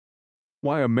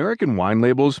Why American Wine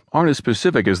Labels Aren't as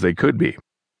Specific as They Could Be,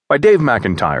 by Dave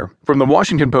McIntyre. From the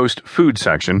Washington Post Food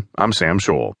section, I'm Sam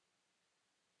Scholl.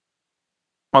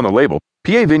 On the label,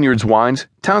 PA Vineyards wines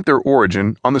tout their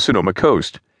origin on the Sonoma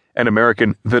Coast, an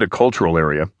American viticultural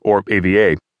area, or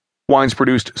AVA. Wines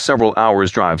produced several hours'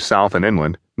 drive south and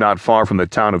inland, not far from the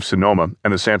town of Sonoma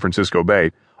and the San Francisco Bay,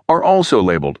 are also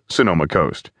labeled Sonoma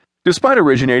Coast. Despite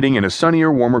originating in a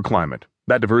sunnier, warmer climate,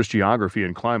 that diverse geography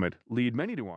and climate lead many to